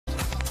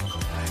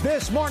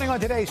This morning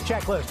on today's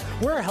checklist,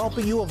 we're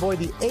helping you avoid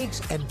the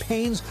aches and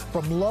pains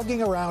from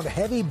lugging around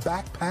heavy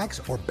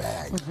backpacks or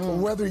bags.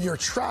 Whether you're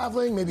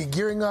traveling, maybe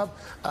gearing up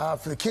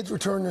for the kids'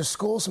 return to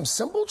school, some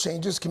simple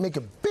changes can make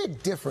a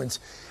big difference.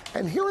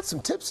 And here are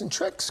some tips and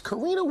tricks.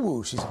 Karena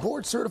Wu, she's a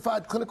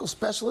board-certified clinical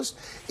specialist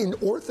in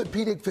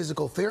orthopedic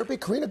physical therapy.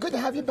 Karena, good to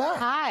have you back.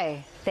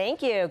 Hi.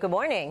 Thank you. Good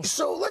morning.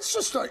 So let's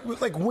just start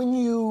with, like, when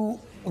you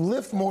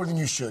lift more than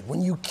you should,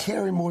 when you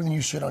carry more than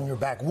you should on your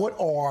back, what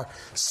are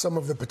some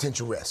of the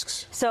potential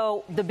risks?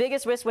 So the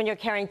biggest risk when you're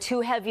carrying too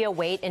heavy a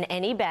weight in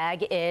any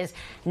bag is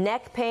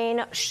neck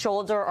pain,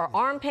 shoulder or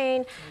arm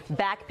pain,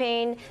 back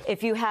pain.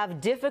 If you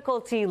have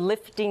difficulty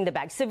lifting the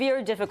bag,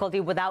 severe difficulty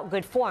without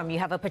good form, you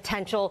have a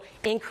potential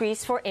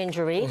increase for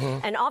injury.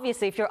 And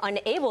obviously, if you're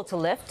unable to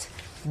lift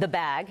the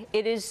bag,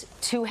 it is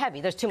too heavy.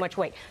 There's too much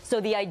weight.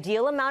 So the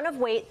ideal amount of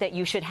weight that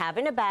you should have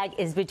in a bag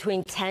is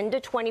between 10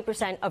 to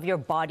 20% of your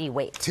body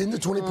weight. 10 to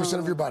 20%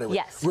 of your body weight?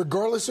 Yes.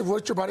 Regardless of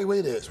what your body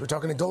weight is. We're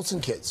talking adults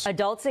and kids.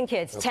 Adults and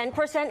kids. Okay.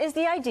 10% is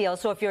the ideal.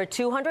 So if you're a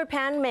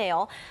 200-pound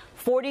male,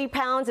 40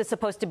 pounds is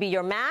supposed to be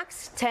your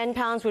max. 10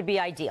 pounds would be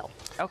ideal.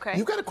 Okay.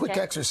 You've got a quick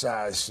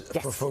exercise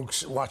for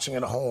folks watching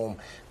at home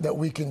that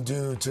we can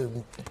do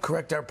to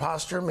correct our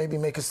posture, maybe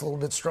make us a little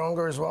bit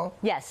stronger as well?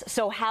 Yes.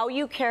 So how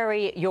you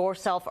carry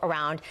yourself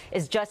around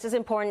is just as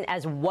important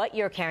as what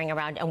you're carrying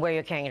around and where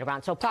you're carrying it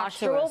around. So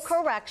postural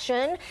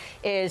correction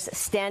is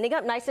standing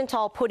up nice and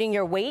tall, putting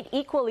your weight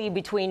equally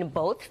between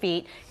both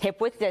feet,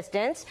 hip width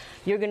distance.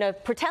 You're going to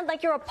pretend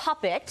like you're a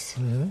puppet,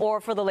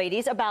 or for the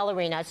ladies, a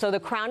ballerina. So the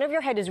crown of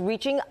your head is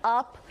reaching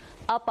up,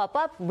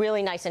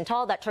 really nice and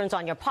tall. That turns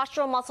on your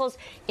postural muscles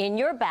in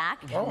your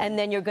back. And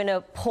then you're going to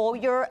pull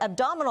your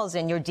abdominals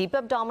in, your deep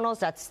abdominals.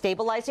 That's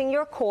stabilizing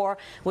your core,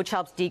 which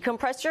helps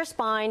decompress your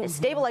spine,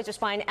 stabilize your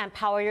spine, and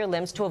power your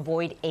limbs to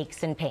avoid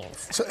aches and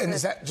pains. So, and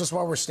is that just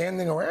while we're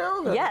standing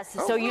around? Or? Yes.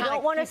 So you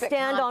don't want to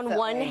stand on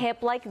one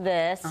hip like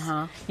this.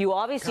 You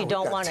obviously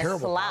don't want to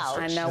slouch.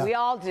 I know, we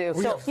all do.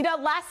 So, you know,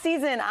 last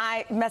season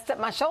I messed up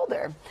my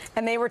shoulder,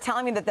 and they were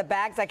telling me that the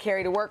bags I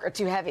carry to work are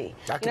too heavy.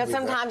 You know,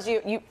 sometimes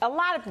a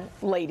lot of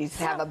ladies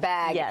have a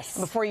bag. Yes.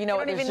 Before you know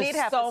it, there's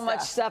just so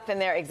much stuff in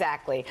there.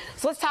 Exactly.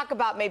 So let's talk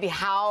about maybe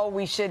how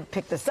we should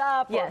pick this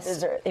up.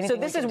 Yes. So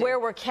this is where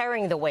we're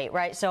carrying the weight,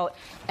 right? So,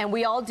 and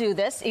we all do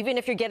this. Even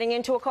if you're getting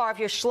into a car, if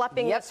you're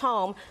schlepping this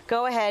home,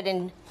 go ahead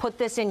and put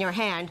this in your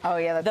hand. Oh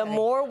yeah, that's the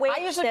more weight.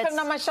 I usually put it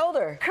on my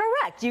shoulder.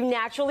 Correct. You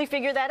naturally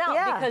figure that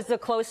out because the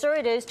closer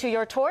it is to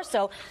your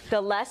torso, the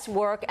less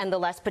work and the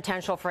less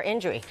potential for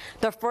injury.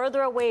 The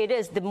further away it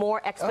is, the more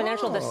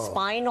exponential the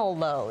spinal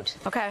load.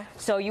 Okay.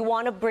 So you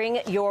want to bring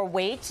your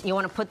weight, you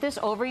want to put this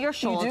over your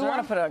shoulder. You do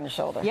want to put it on your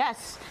shoulder?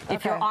 Yes.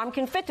 If your arm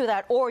can fit through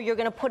that, or you're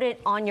going to put it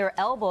on your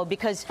elbow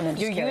because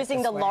you're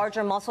using the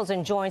larger muscles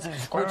and joints,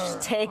 which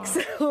takes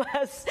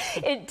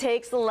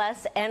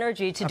less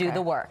energy to do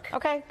the work.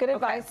 Okay, good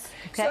advice.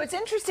 Okay. So it's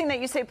interesting that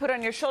you say put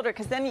on your shoulder,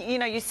 because then, you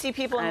know, you see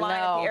people in line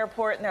at the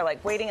airport and they're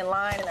like waiting in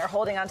line and they're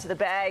holding onto the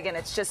bag, and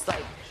it's just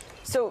like,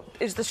 so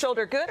is the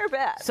shoulder good or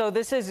bad? So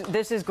this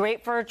is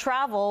great for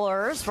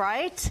travelers,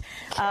 right?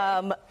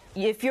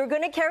 If you're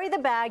going to carry the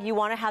bag, you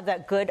want to have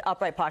that good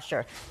upright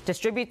posture.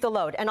 Distribute the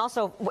load. And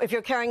also, if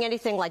you're carrying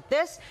anything like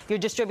this, you're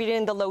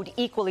distributing the load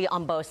equally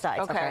on both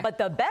sides. Okay. But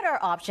the better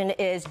option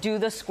is do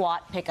the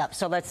squat pickup.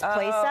 So let's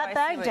place that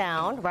bag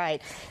down,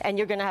 right? And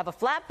you're going to have a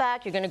flat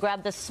back. You're going to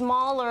grab the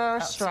smaller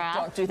strap.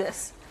 So don't do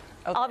this.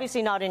 Okay.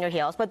 Obviously not in your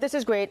heels, but this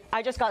is great.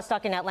 I just got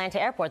stuck in Atlanta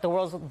Airport, the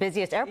world's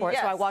busiest airport,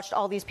 so I watched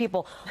all these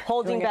people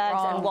holding bags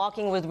and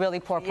walking with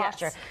really poor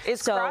posture.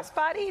 Is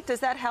crossbody,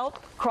 does that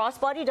help?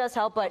 Crossbody does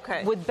help, but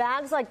with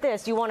bags like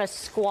this, you want to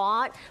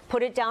squat,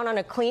 put it down on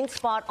a clean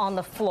spot on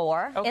the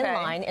floor in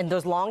line, in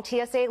those long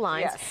TSA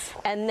lines,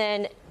 and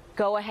then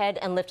go ahead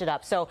and lift it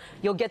up. So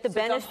you'll get the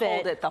benefit don't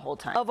hold it the whole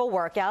time. of a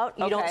workout.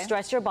 You don't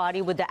stress your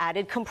body with the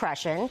added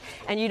compression,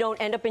 and you don't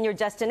end up in your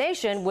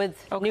destination with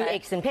new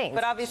aches and pains.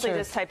 But obviously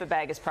this type of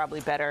bag is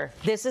probably better.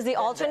 This is the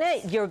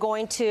alternate. You're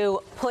going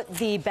to put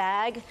the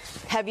bag,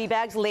 heavy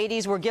bags.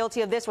 Ladies were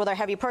guilty of this with our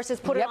heavy purses.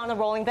 Put it on the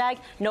rolling bag.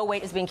 No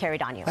weight is being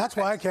carried on you. That's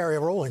why I carry a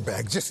rolling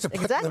bag, just to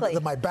put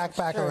my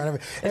backpack around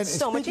everything. It's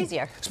so much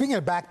easier. Speaking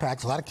of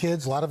backpacks, a lot of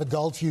kids, a lot of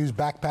adults use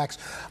backpacks,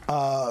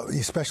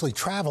 especially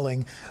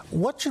traveling.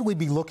 What should we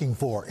be looking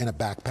for in a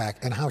backpack,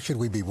 and how should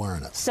we be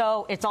wearing it?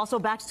 So it's also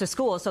back to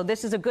school, so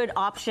this is a good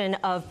option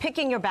of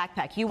picking your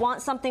backpack. You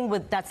want something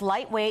that's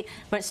lightweight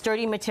but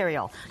sturdy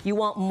material. You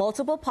want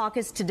multiple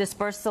pockets to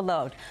disperse the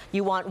load.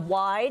 You want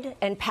wide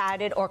and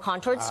padded or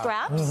contoured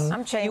straps.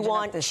 I'm changing You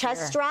want this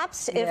chest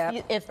straps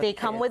if they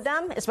come with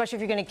them, especially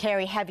if you're going to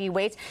carry heavy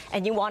weights,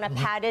 and you want a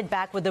padded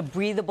back with a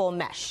breathable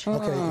mesh.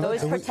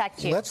 Those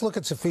protect you. Let's look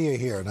at Sophia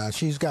here. Now,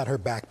 she's got her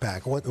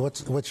backpack.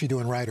 What's she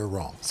doing right or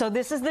wrong? So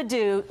this is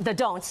the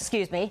don'ts.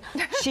 excuse me.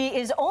 She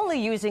is only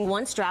using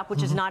one strap,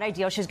 which is not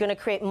ideal. She's going to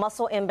create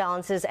muscle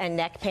imbalances and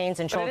neck pains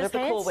and shoulder pains. It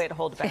is the cool way to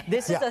hold it back.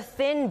 This is a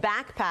thin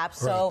backpack,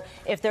 so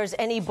if there's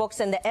any books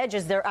in the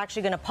edges, they're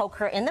actually going to poke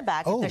her in the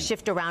back. If they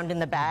shift around in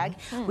the bag.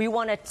 We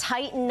want to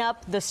tighten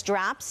up the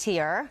straps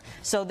here.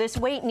 So this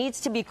weight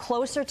needs to be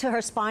closer to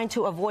her spine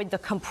to avoid the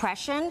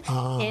compression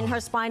in her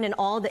spine and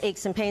all the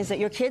aches and pains that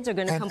your kids are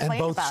going to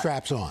complain about. And both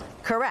straps on.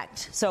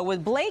 Correct. So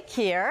with Blake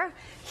here,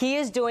 he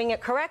is doing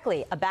it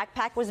correctly. A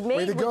backpack was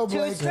made with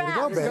two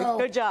straps.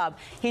 Good job.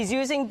 He's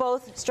using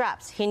both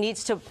straps. He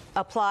needs to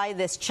apply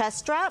this chest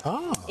strap.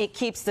 It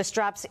keeps the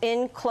straps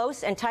in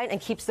close and tight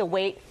and keeps the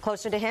weight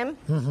closer to him.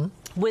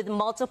 With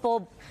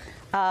multiple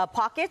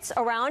pockets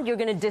around, you're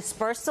going to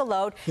disperse the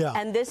load.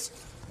 And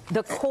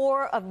the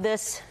core of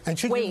this And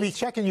should you be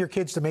checking your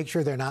kids to make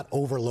sure they're not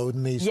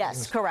overloading these things?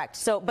 Yes, correct.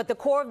 So, but the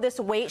core of this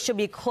weight should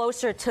be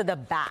closer to the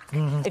back.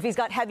 If he's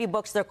got heavy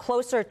books, they're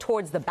closer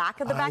towards the back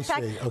of the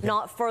backpack,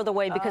 not further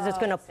away, because it's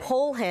going to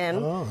pull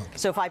him.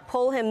 So if I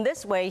pull him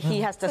this way,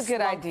 he has to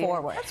slump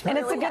forward. And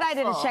it's a good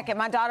idea to check it.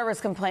 My daughter was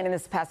complaining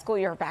this past school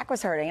year, her back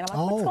was hurting. And I'm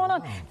like, what's going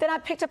on? Then I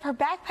picked up her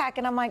backpack,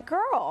 and I'm like,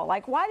 girl,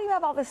 like, why do you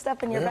have all this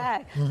stuff in your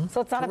bag?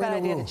 So it's not a bad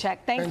idea to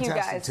check. Thank you,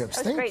 guys.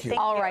 Tips. Thank you.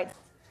 All right.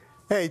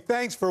 Hey,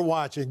 thanks for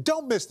watching.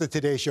 Don't miss the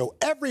Today Show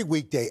every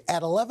weekday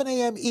at 11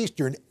 a.m.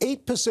 Eastern,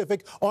 8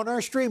 Pacific on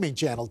our streaming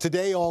channel,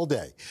 Today All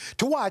Day.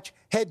 To watch,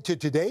 head to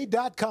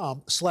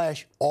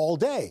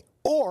today.com/allday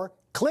or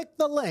click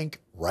the link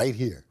right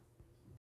here.